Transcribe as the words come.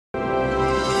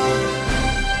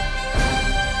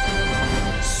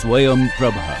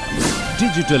SwayamPrabha.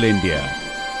 Digital India.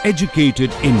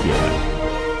 Educated India.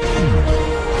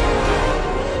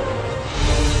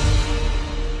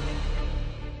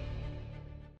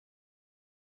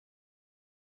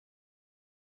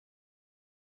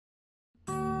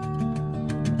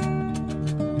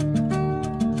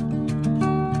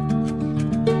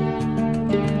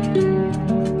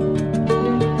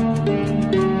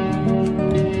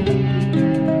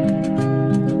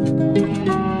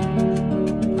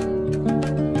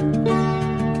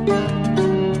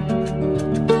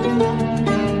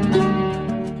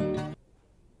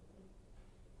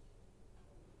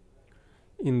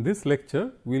 In this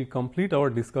lecture, we will complete our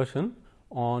discussion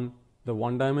on the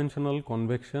one-dimensional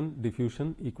convection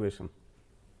diffusion equation.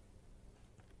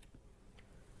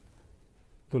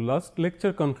 The last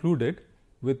lecture concluded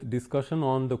with discussion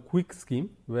on the quick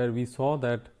scheme, where we saw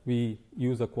that we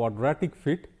use a quadratic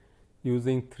fit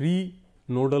using 3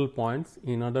 nodal points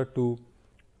in order to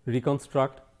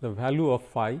reconstruct the value of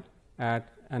phi at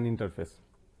an interface.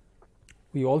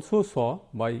 We also saw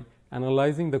by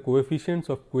analyzing the coefficients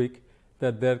of quick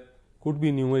that there could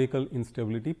be numerical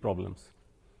instability problems.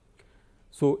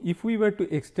 So, if we were to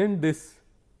extend this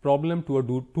problem to a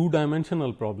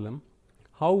two-dimensional problem,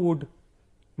 how would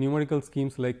numerical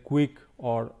schemes like quick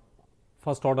or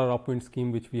first order upwind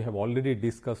scheme, which we have already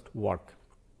discussed, work?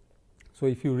 So,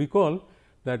 if you recall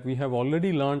that we have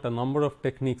already learnt a number of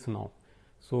techniques now.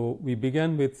 So, we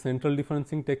began with central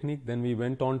differencing technique, then we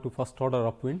went on to first order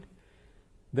upwind,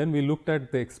 then we looked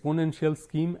at the exponential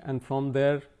scheme, and from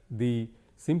there the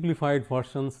simplified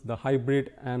versions, the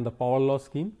hybrid and the power law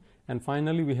scheme, and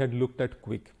finally we had looked at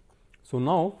quick. So,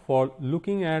 now for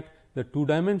looking at the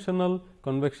two-dimensional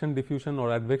convection diffusion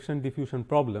or advection diffusion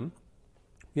problem,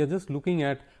 we are just looking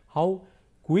at how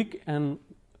quick and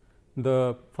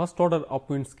the first order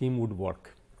upwind scheme would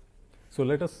work. So,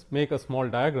 let us make a small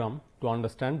diagram to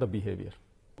understand the behavior.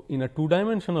 In a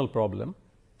two-dimensional problem,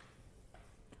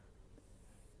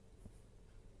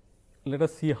 let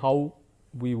us see how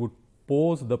we would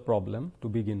pose the problem to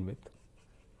begin with.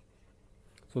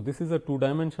 So, this is a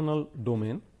two-dimensional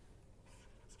domain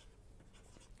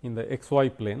in the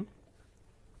xy plane,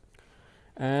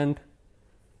 and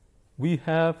we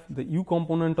have the u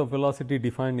component of velocity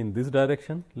defined in this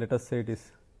direction. Let us say it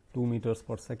is 2 meters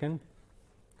per second,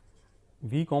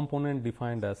 v component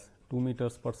defined as 2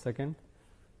 meters per second.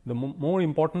 The more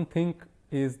important thing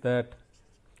is that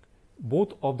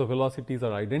both of the velocities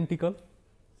are identical,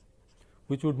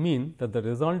 which would mean that the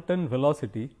resultant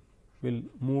velocity will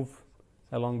move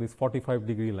along this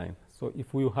 45-degree line. So, if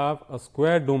you have a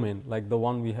square domain like the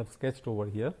one we have sketched over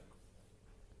here,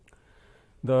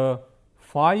 the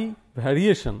phi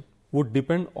variation would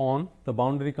depend on the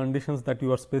boundary conditions that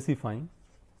you are specifying.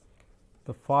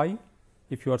 The phi,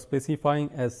 if you are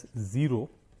specifying as 0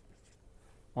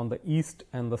 on the east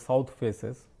and the south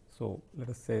faces. So, let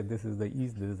us say this is the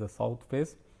east, this is the south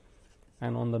face,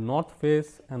 and on the north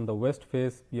face and the west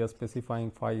face we are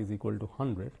specifying phi is equal to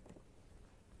 100.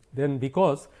 Then,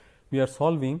 because we are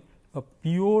solving a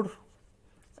pure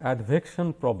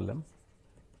advection problem,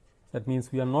 that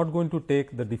means we are not going to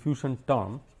take the diffusion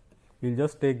term, we will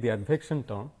just take the advection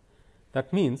term.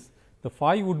 That means, the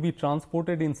phi would be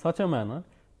transported in such a manner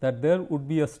that there would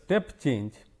be a step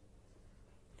change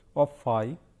of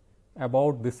phi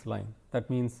about this line. That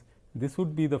means, this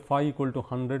would be the phi equal to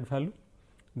 100 value,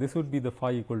 this would be the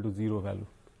phi equal to 0 value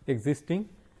existing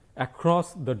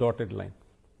across the dotted line.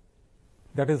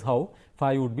 That is how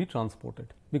phi would be transported,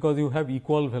 because you have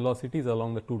equal velocities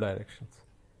along the two directions.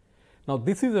 Now,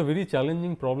 this is a very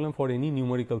challenging problem for any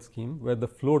numerical scheme, where the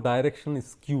flow direction is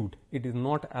skewed, it is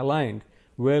not aligned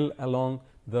well along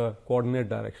the coordinate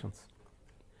directions.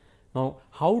 Now,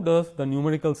 how does the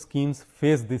numerical schemes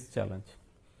face this challenge?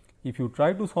 If you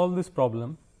try to solve this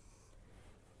problem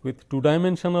with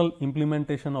two-dimensional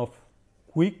implementation of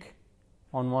quick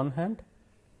on one hand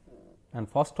and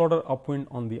first order upwind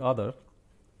on the other,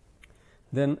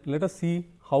 then let us see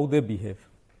how they behave.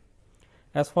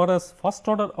 As far as first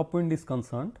order upwind is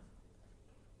concerned,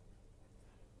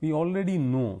 we already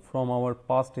know from our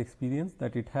past experience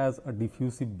that it has a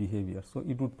diffusive behavior. So,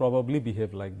 it would probably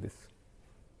behave like this.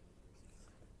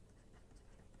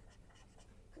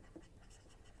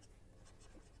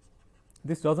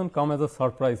 This does not come as a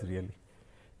surprise really.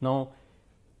 Now,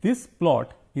 this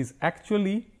plot is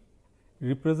actually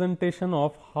representation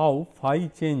of how phi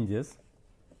changes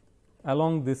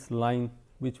along this line,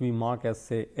 which we mark as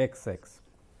say x x.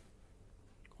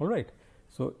 All right.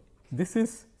 So, this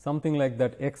is something like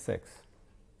that x x,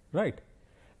 right,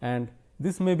 and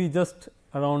this may be just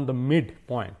around the mid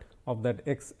point of that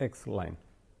x x line,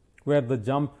 where the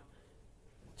jump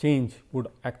change would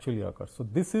actually occur. So,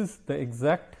 this is the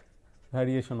exact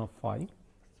variation of phi,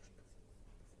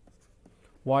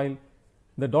 while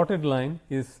the dotted line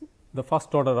is the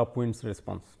first order upwinds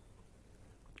response.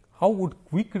 How would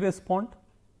quick respond?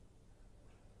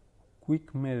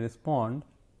 Quick may respond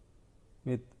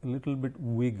with a little bit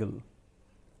wiggle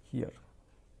here.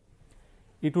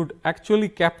 It would actually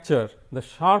capture the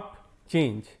sharp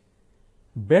change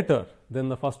better than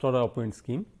the first order upwind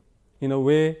scheme, in a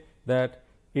way that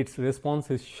its response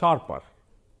is sharper.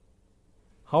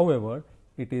 However,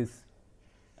 it is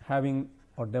having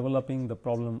or developing the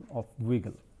problem of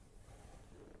wiggle.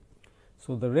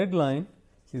 So, the red line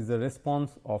is the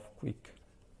response of quick.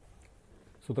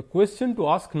 So, the question to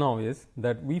ask now is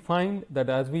that we find that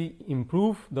as we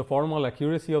improve the formal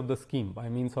accuracy of the scheme, by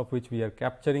means of which we are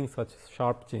capturing such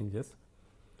sharp changes,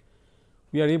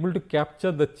 we are able to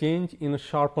capture the change in a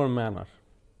sharper manner.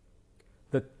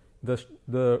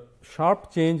 The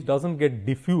sharp change does not get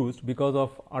diffused because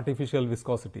of artificial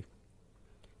viscosity,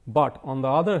 but on the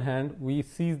other hand we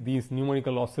see these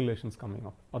numerical oscillations coming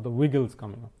up or the wiggles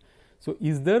coming up. So,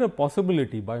 is there a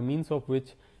possibility by means of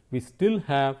which we still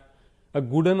have a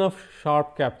good enough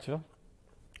sharp capture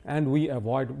and we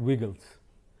avoid wiggles?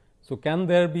 So, can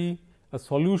there be a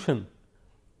solution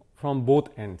from both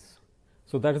ends?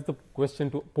 So, that is the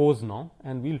question to pose now,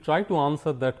 and we will try to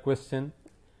answer that question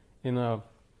in a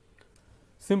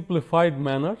simplified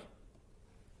manner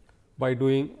by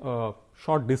doing a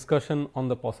short discussion on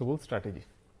the possible strategy.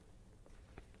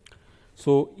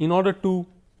 So, in order to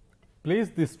place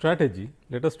this strategy,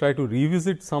 let us try to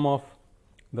revisit some of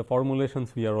the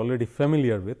formulations we are already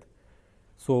familiar with.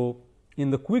 So, in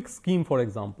the quick scheme, for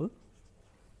example,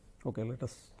 okay, let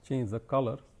us change the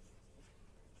color.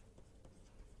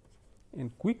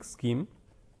 In quick scheme,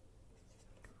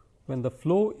 when the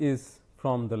flow is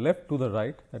from the left to the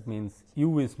right, that means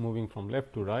u is moving from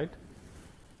left to right,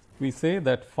 we say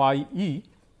that phi e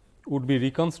would be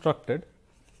reconstructed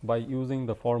by using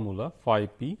the formula phi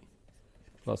p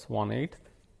plus 1/8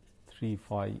 3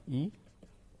 phi e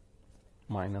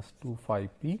minus 2 phi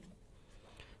p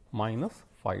minus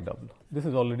phi w. This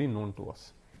is already known to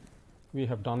us. We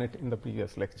have done it in the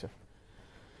previous lecture.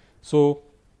 So,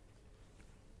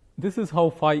 this is how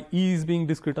phi e is being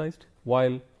discretized,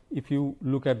 while if you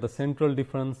look at the central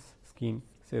difference scheme,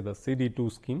 say the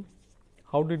CD2 scheme,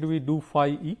 how did we do phi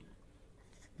e?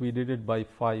 We did it by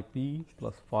phi p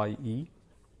plus phi e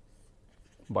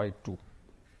by 2.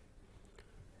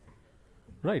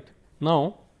 Right.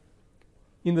 Now,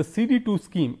 in the CD2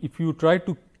 scheme, if you try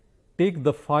to take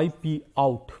the phi p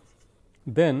out,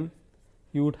 then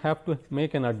you would have to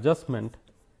make an adjustment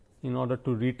in order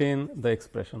to retain the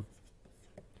expression.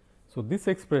 So, this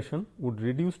expression would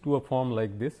reduce to a form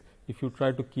like this if you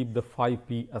try to keep the phi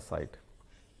p aside.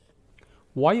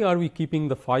 Why are we keeping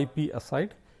the phi p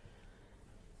aside?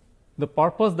 The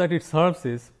purpose that it serves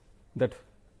is that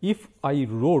if I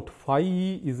wrote phi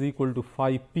e is equal to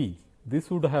phi p,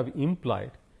 this would have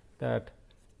implied that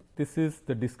this is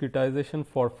the discretization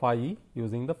for phi e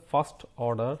using the first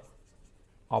order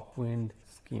upwind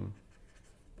scheme,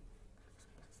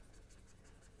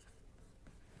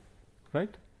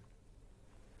 right.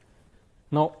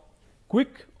 Now,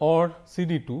 quick or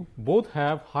CD2 both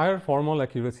have higher formal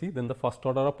accuracy than the first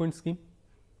order upwind scheme.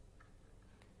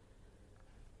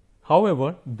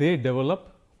 However, they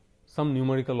develop some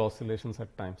numerical oscillations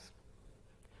at times.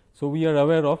 So, we are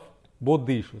aware of both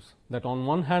the issues, that on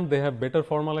one hand they have better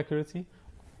formal accuracy,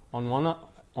 on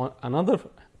another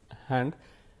hand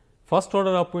first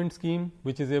order upwind scheme,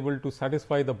 which is able to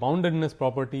satisfy the boundedness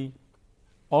property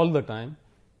all the time,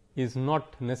 is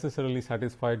not necessarily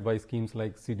satisfied by schemes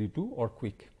like CD2 or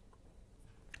quick.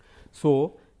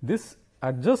 So, this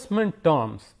adjustment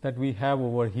terms that we have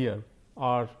over here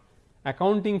are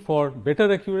accounting for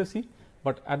better accuracy,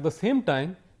 but at the same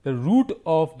time the root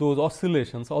of those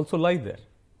oscillations also lie there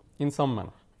in some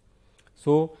manner.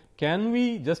 So, can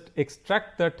we just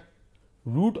extract that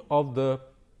root of the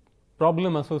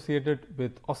problem associated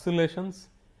with oscillations,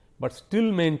 but still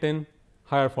maintain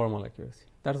higher formal accuracy?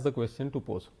 That is the question to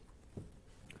pose.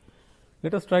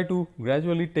 Let us try to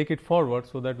gradually take it forward,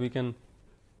 so that we can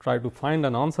try to find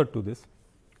an answer to this.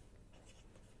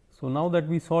 So, now that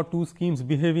we saw two schemes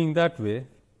behaving that way,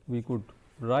 we could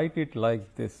write it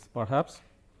like this, perhaps,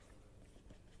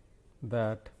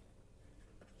 that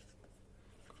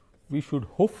we should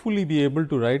hopefully be able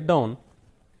to write down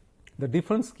the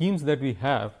different schemes that we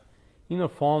have in a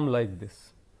form like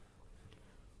this.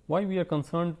 Why we are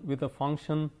concerned with a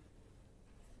function,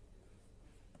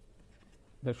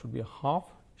 there should be a half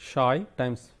psi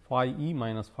times phi e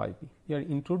minus phi p. We are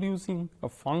introducing a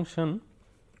function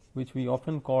which we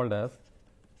often called as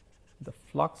the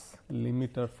flux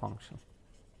limiter function.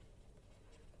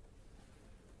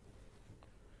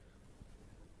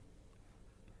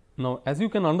 Now, as you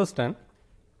can understand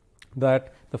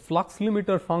that the flux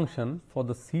limiter function for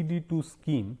the CD2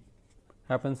 scheme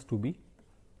happens to be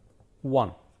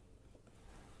 1,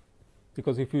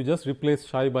 because if you just replace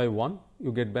psi by 1,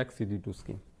 you get back CD2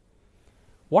 scheme.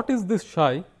 What is this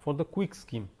psi for the quick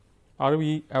scheme? Are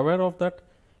we aware of that?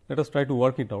 Let us try to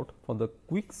work it out. For the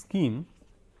quick scheme,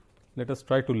 let us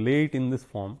try to lay it in this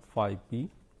form, phi p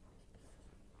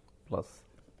plus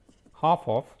half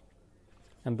of,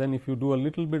 and then if you do a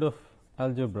little bit of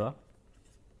algebra,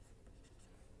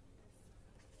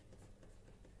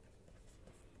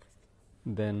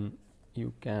 then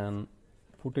you can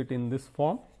put it in this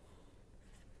form,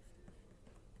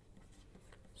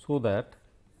 so that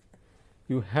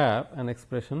you have an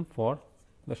expression for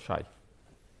the psi,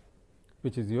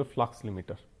 which is your flux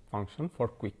limiter function for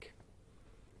quick,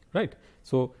 right.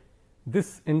 So,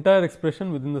 this entire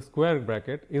expression within the square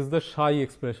bracket is the psi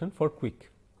expression for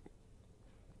quick,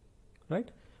 right,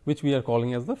 which we are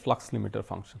calling as the flux limiter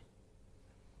function.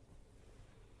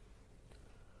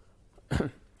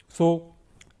 So,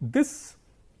 this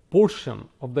portion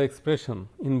of the expression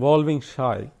involving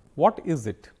psi, what is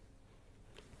it?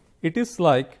 It is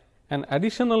like an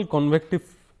additional convective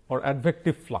or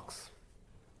advective flux,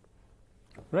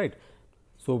 right.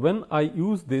 So, when I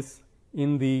use this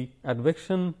in the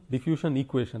advection diffusion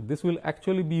equation, this will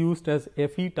actually be used as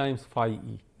Fe times phi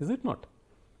E, is it not,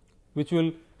 which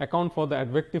will account for the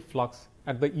advective flux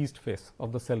at the east face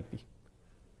of the cell P,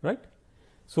 right.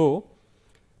 So,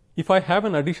 if I have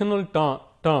an additional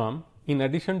term in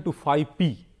addition to phi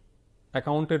p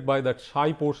accounted by that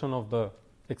psi portion of the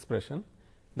expression,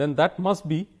 then that must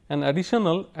be an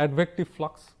additional advective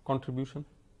flux contribution,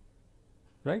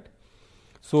 right.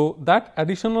 So, that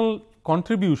additional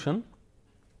contribution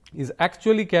is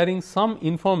actually carrying some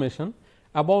information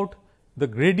about the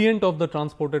gradient of the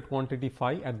transported quantity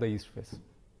phi at the east face.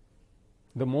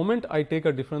 The moment I take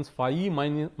a difference phi e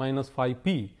minus phi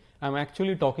p, I am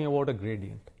actually talking about a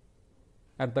gradient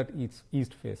at that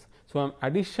east face. So, I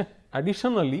am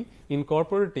additionally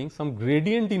incorporating some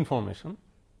gradient information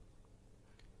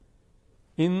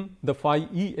in the phi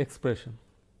e expression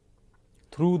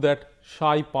through that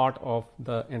psi part of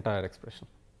the entire expression,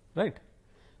 right.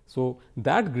 So,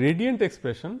 that gradient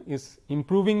expression is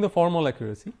improving the formal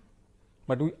accuracy,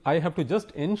 but I have to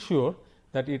just ensure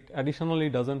that it additionally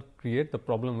does not create the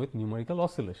problem with numerical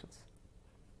oscillations,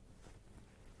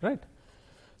 right.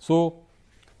 So,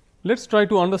 let us try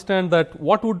to understand that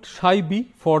what would psi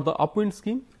be for the upwind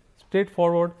scheme.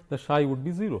 Straightforward, the psi would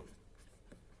be 0.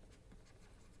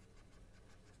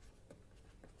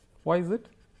 Why is it?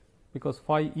 Because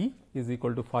phi e is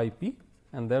equal to phi p,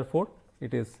 and therefore,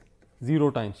 it is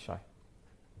 0 times psi.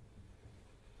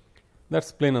 That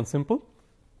is plain and simple.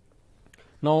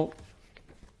 Now,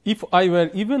 if I were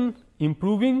even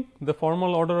improving the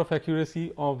formal order of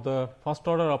accuracy of the first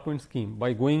order upwind scheme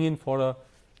by going in for a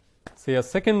say a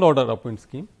second order upwind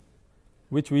scheme,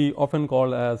 which we often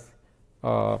call as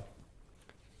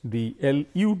the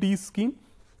LUD scheme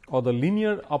or the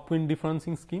linear upwind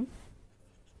differencing scheme.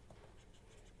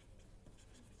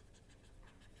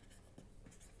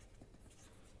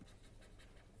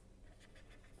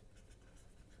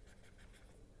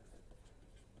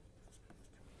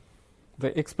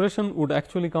 The expression would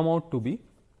actually come out to be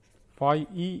phi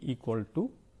e equal to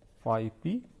phi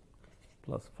p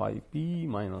plus phi p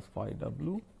minus phi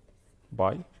w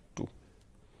by 2.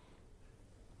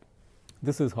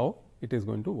 This is how it is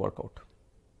going to work out,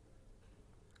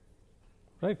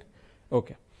 right.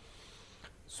 Okay.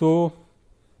 So,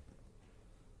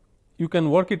 you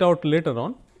can work it out later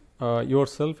on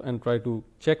yourself and try to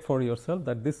check for yourself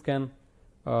that this can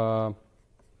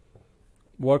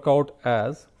work out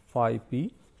as phi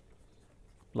p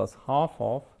plus half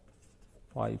of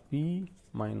phi p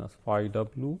minus phi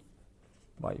w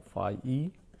by phi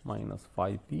e minus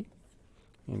phi p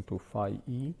into phi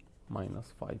e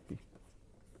minus phi p.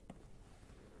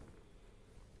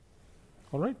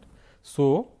 All right.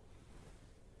 So,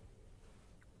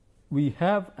 we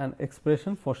have an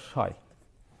expression for psi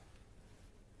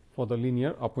for the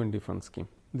linear upwind difference scheme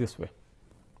this way.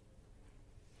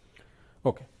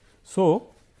 Okay. So,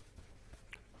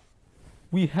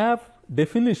 we have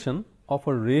definition of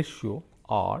a ratio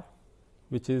R,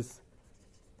 which is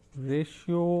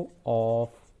ratio of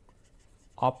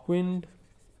upwind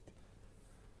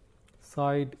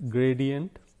side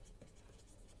gradient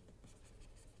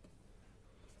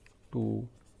to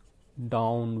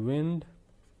downwind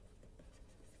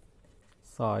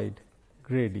side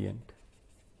gradient,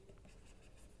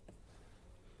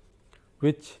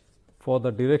 which for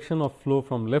the direction of flow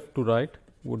from left to right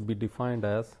would be defined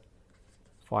as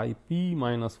phi p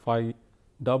minus phi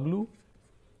w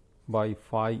by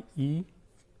phi e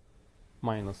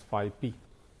minus phi p.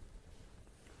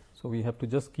 So, we have to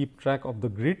just keep track of the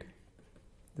grid.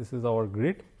 This is our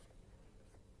grid,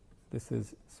 this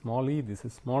is small e, this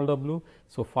is small w.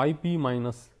 So, phi p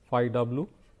minus phi w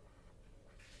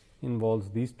involves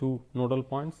these two nodal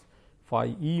points,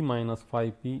 phi e minus phi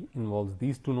p involves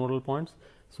these two nodal points.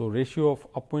 So, ratio of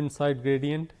upwind side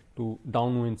gradient to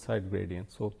downwind side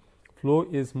gradient. So, flow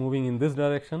is moving in this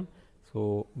direction.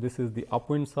 So, this is the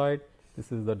upwind side,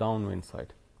 this is the downwind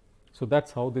side. So, that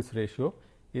is how this ratio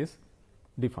is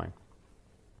defined,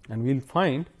 and we will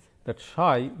find that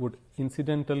psi would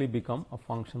incidentally become a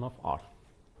function of r.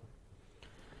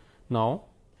 Now,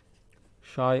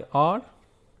 psi r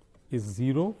is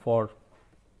 0 for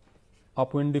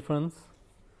upwind difference,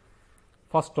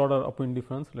 first order upwind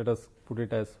difference, let us put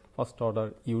it as first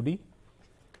order UD.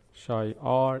 Psi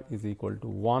r is equal to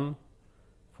 1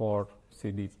 for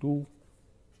CD 2,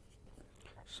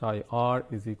 psi r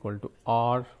is equal to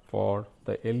r for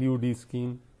the LUD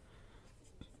scheme,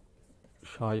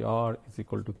 psi r is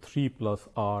equal to 3 plus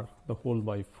r the whole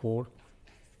by 4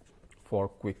 for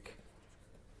quick.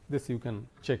 This you can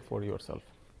check for yourself.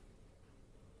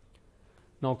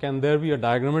 Now, can there be a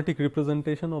diagrammatic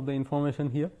representation of the information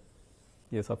here?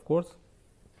 Yes, of course.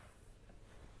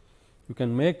 You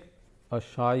can make a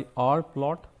psi r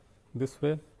plot this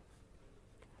way,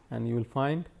 and you will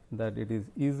find that it is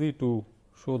easy to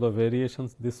show the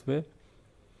variations this way.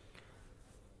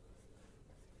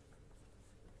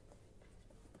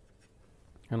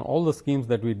 And all the schemes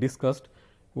that we discussed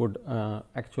would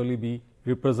actually be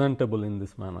representable in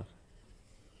this manner.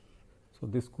 So,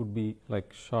 this could be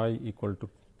like psi equal to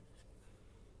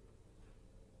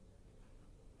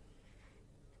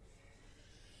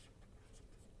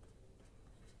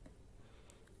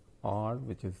r,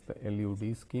 which is the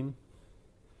LUD scheme,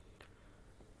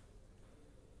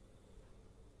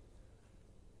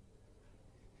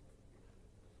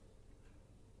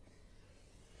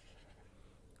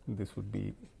 this would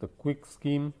be the quick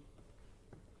scheme,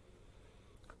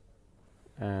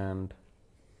 and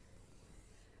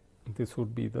this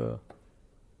would be the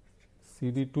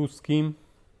CD2 scheme,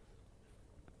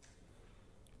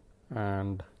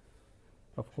 and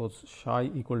of course, psi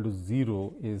equal to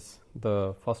 0 is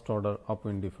the first order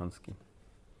upwind difference scheme,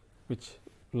 which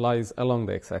lies along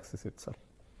the x axis itself.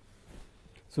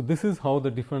 So, this is how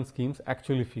the different schemes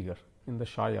actually figure in the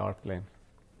psi r plane,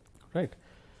 right.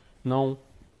 Now,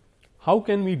 how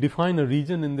can we define a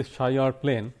region in this psi r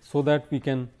plane so that we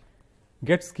can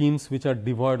get schemes which are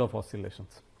devoid of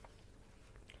oscillations?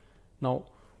 Now,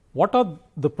 what are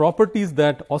the properties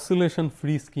that oscillation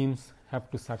free schemes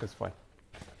have to satisfy?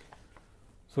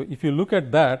 So, if you look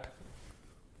at that,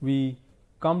 we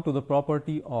come to the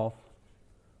property of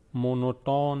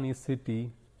monotonicity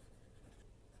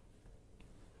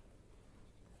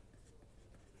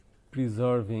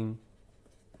preserving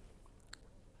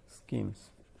schemes.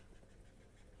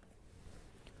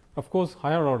 Of course,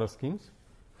 higher order schemes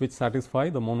which satisfy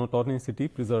the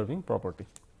monotonicity preserving property.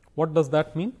 What does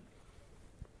that mean?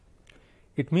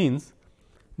 It means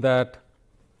that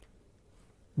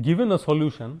given a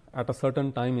solution at a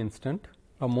certain time instant,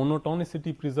 a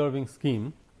monotonicity preserving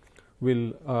scheme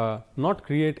will not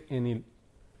create any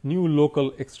new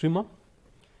local extrema,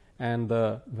 and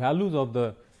the values of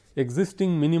the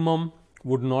existing minimum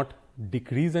would not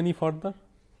decrease any further.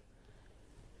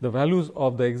 The values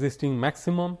of the existing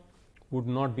maximum would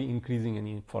not be increasing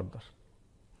any further.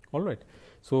 All right.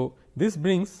 So, this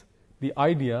brings the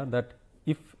idea that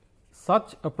if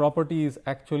such a property is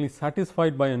actually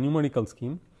satisfied by a numerical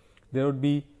scheme, there would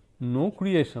be no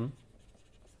creation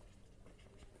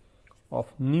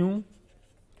of new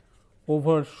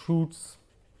overshoots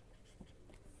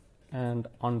and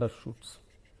undershoots.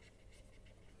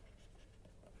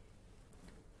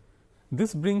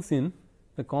 This brings in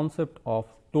the concept of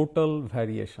total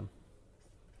variation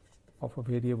of a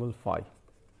variable phi.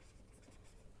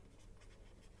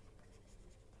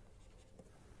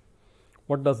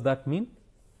 What does that mean?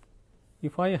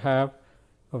 If I have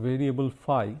a variable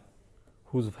phi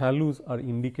whose values are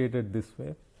indicated this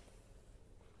way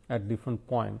at different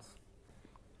points,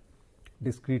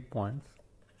 discrete points,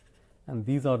 and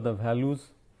these are the values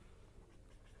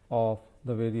of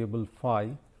the variable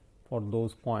phi for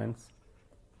those points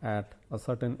at a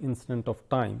certain instant of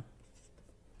time.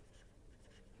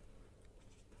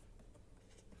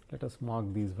 Let us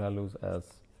mark these values as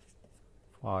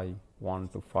phi 1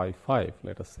 to phi 5,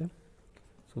 let us say.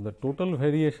 So, the total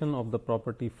variation of the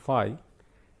property phi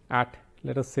at,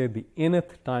 let us say, the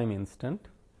nth time instant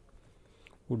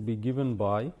would be given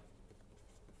by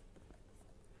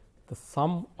the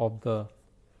sum of the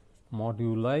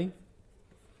moduli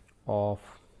of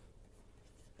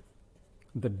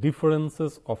the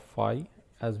differences of phi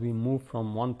as we move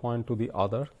from one point to the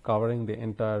other, covering the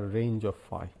entire range of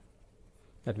phi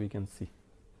that we can see.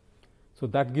 So,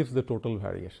 that gives the total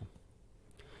variation.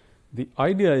 The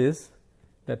idea is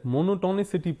that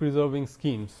monotonicity preserving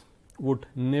schemes would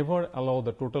never allow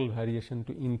the total variation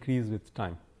to increase with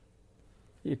time.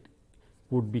 It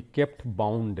would be kept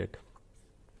bounded,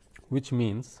 which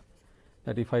means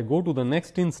that if I go to the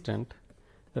next instant,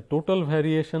 the total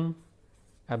variation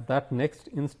at that next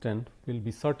instant will be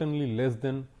certainly less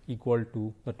than equal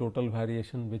to the total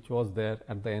variation which was there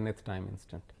at the nth time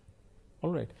instant.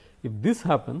 All right. If this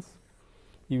happens,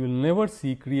 you will never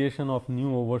see creation of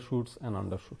new overshoots and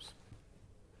undershoots.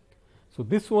 So,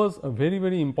 this was a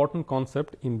very important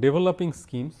concept in developing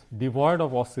schemes devoid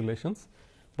of oscillations,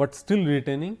 but still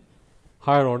retaining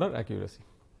higher order accuracy.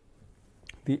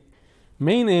 The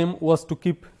main aim was to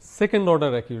keep second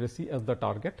order accuracy as the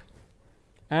target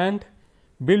and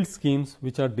build schemes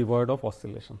which are devoid of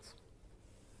oscillations.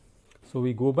 So,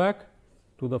 we go back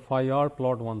to the phi r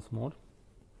plot once more,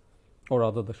 or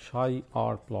rather the psi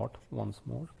r plot once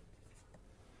more,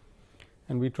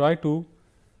 and we try to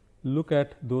look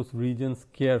at those regions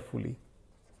carefully.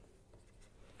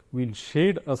 We will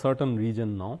shade a certain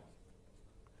region now,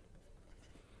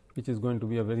 which is going to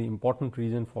be a very important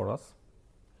region for us.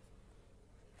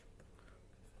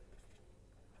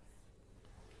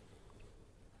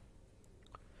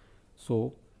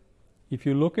 So, if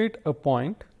you locate a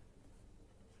point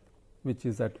which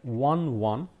is at 1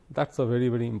 1, that is a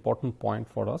very important point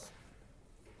for us.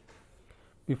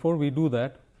 Before we do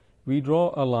that, we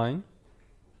draw a line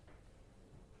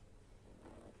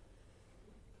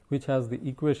which has the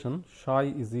equation psi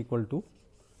is equal to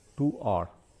 2 r.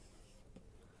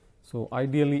 So,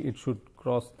 ideally it should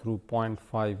cross through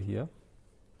 0.5 here.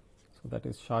 So, that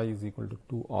is psi is equal to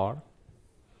 2 r.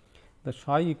 The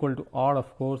psi equal to r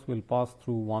of course, will pass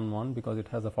through 1 1 because it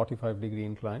has a 45-degree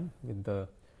incline with the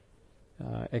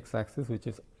x axis, which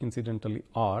is incidentally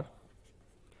r.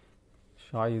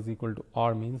 Psi is equal to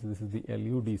r means this is the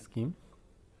LUD scheme.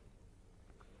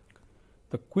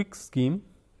 The quick scheme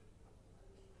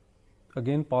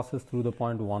again passes through the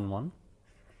point 1 1.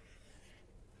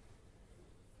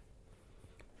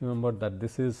 Remember that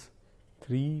this is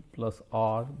 3 plus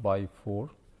r by 4.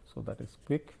 So, that is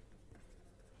quick.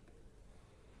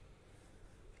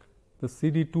 The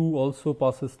CD2 also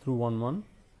passes through 1 1.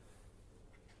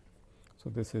 So,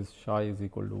 this is psi is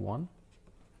equal to 1,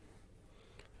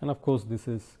 and of course, this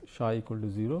is psi equal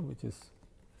to 0, which is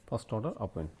first order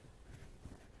upwind.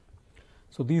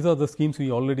 So, these are the schemes we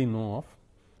already know of,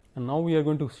 and now we are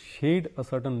going to shade a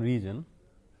certain region.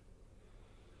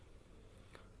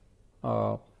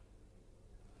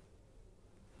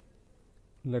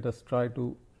 Let us try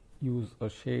to use a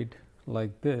shade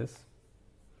like this,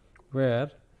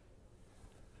 where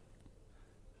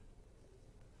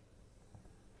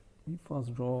we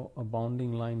first draw a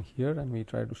bounding line here and we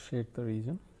try to shade the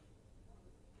region.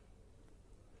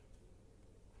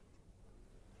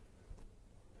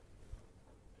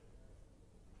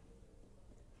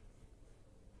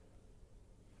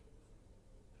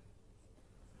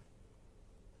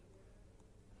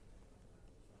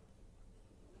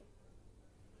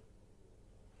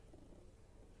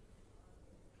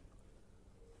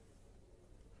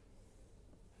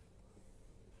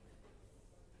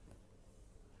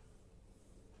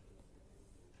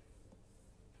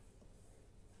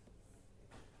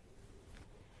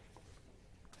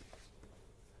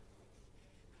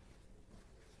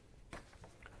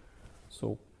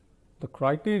 So, the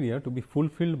criteria to be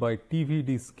fulfilled by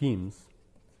TVD schemes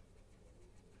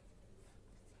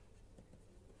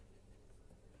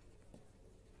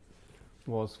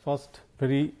was first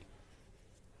very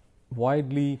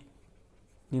widely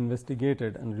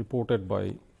investigated and reported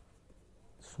by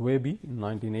Swaby in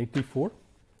 1984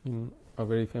 in a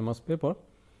very famous paper,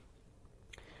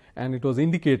 and it was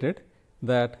indicated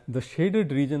that the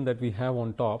shaded region that we have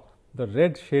on top, the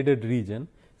red shaded region,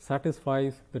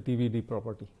 satisfies the TVD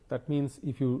property. That means,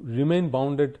 if you remain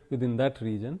bounded within that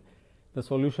region, the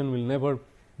solution will never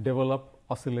develop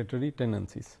oscillatory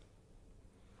tendencies,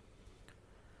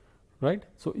 right.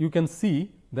 So, you can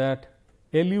see that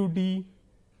LUD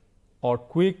or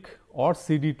quick or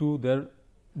CD2, there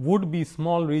would be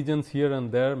small regions here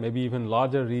and there, maybe even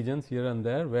larger regions here and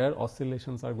there, where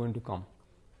oscillations are going to come.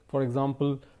 For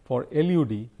example, for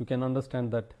LUD, you can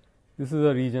understand that this is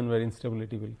a region where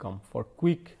instability will come. For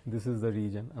quick, this is the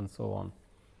region, and so on.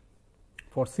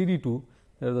 For CD2,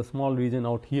 there is a small region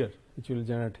out here which will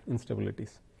generate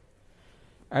instabilities.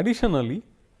 Additionally,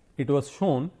 it was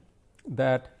shown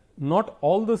that not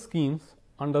all the schemes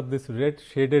under this red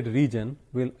shaded region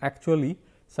will actually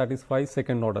satisfy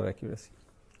second order accuracy.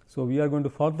 So, we are going to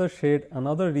further shade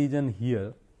another region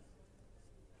here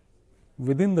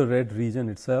within the red region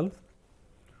itself,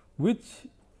 which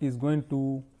is going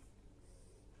to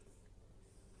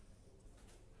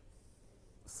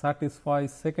satisfy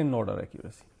second order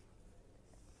accuracy,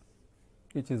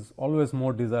 which is always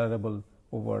more desirable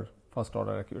over first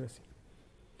order accuracy.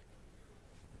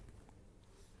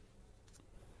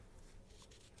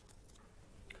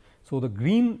 So, the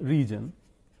green region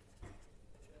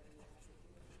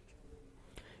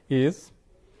is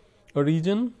a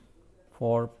region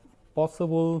for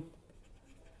possible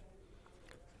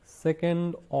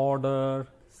second order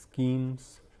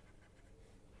schemes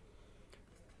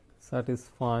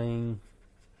satisfying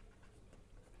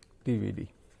TVD.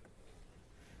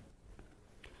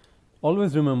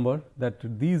 Always remember that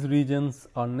these regions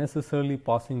are necessarily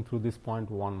passing through this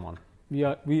point 1 1. We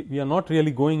are not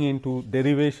really going into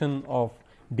derivation of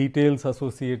details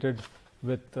associated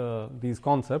with these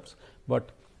concepts,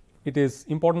 but it is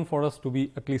important for us to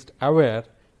be at least aware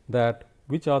that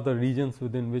which are the regions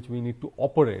within which we need to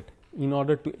operate in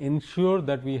order to ensure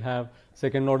that we have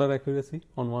second order accuracy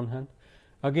on one hand.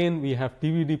 Again, we have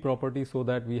TVD property, so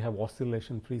that we have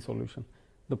oscillation free solution,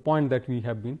 the point that we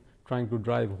have been trying to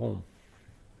drive home.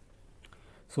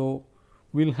 So,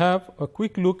 we will have a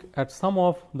quick look at some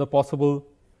of the possible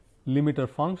limiter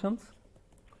functions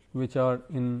which are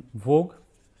in vogue.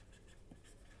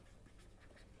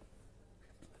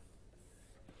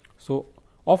 So,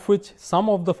 of which some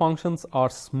of the functions are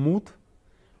smooth,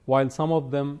 while some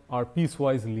of them are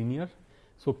piecewise linear.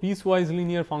 So, piecewise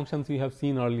linear functions we have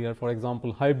seen earlier, for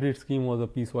example, hybrid scheme was a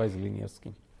piecewise linear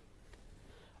scheme.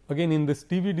 Again, in this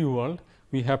TVD world,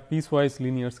 we have piecewise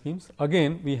linear schemes.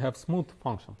 Again, we have smooth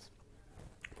functions.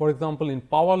 For example, in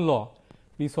power law,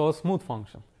 we saw a smooth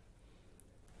function,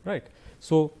 right.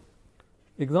 So,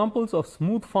 examples of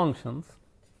smooth functions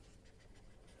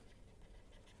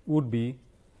would be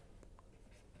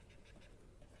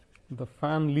the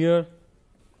Fan-Leer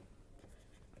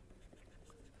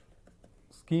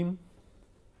scheme,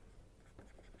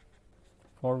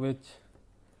 for which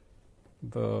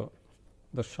the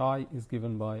psi is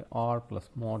given by r plus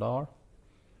mod r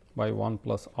by 1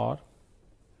 plus r.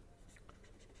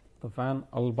 The Van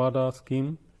Albada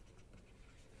scheme,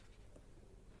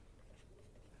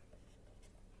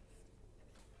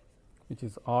 which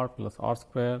is r plus r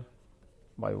square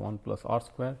by 1 plus r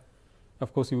square.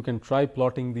 Of course, you can try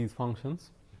plotting these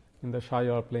functions in the psi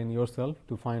r plane yourself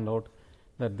to find out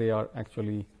that they are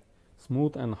actually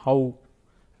smooth and how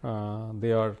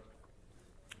they are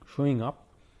showing up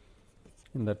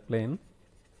in that plane.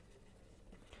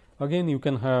 Again, you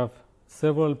can have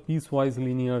several piecewise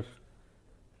linear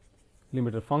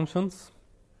limiter functions.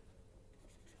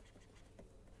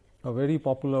 A very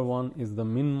popular one is the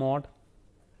min mod.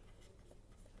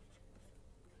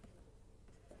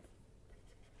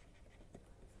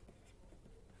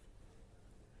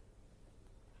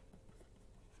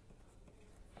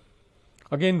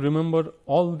 Again, remember,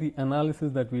 all the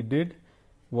analysis that we did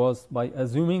was by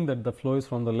assuming that the flow is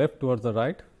from the left towards the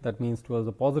right, that means towards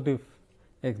the positive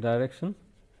x direction.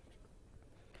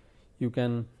 You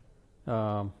can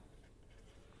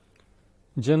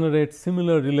generate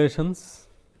similar relations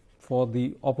for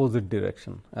the opposite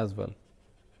direction as well.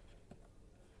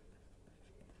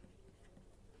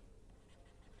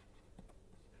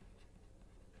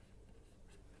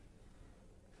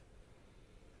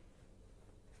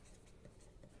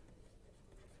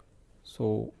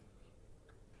 So,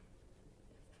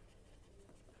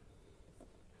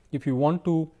 if you want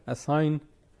to assign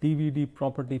TVD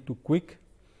property to quick,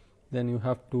 then you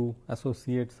have to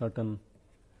associate certain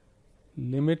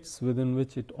limits within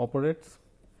which it operates.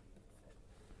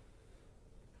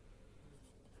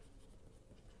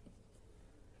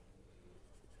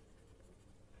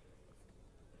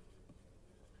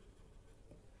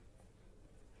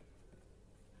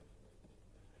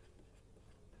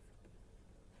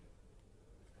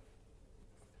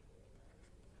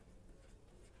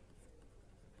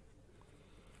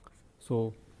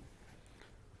 So,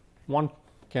 one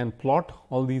can plot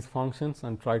all these functions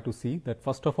and try to see that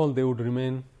first of all they would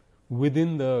remain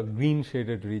within the green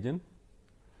shaded region.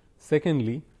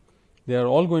 Secondly, they are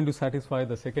all going to satisfy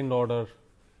the second order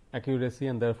accuracy,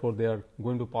 and therefore, they are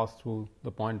going to pass through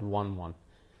the point 1 1.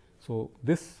 So,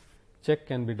 this check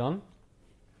can be done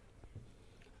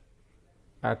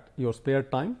at your spare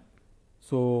time.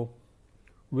 So,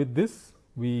 with this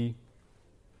we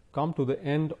come to the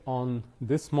end on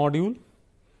this module.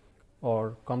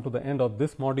 or come to the end of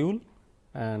this module,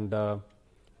 and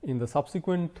in the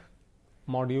subsequent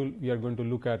module we are going to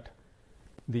look at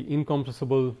the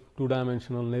incompressible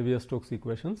two-dimensional Navier-Stokes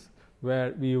equations,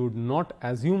 where we would not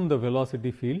assume the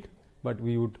velocity field, but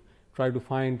we would try to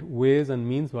find ways and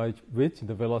means by which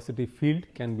the velocity field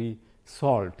can be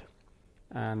solved.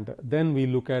 And then we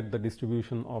look at the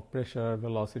distribution of pressure,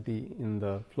 velocity in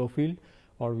the flow field,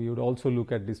 or we would also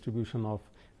look at distribution of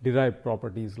derived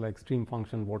properties like stream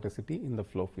function, vorticity in the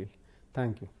flow field.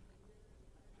 Thank you.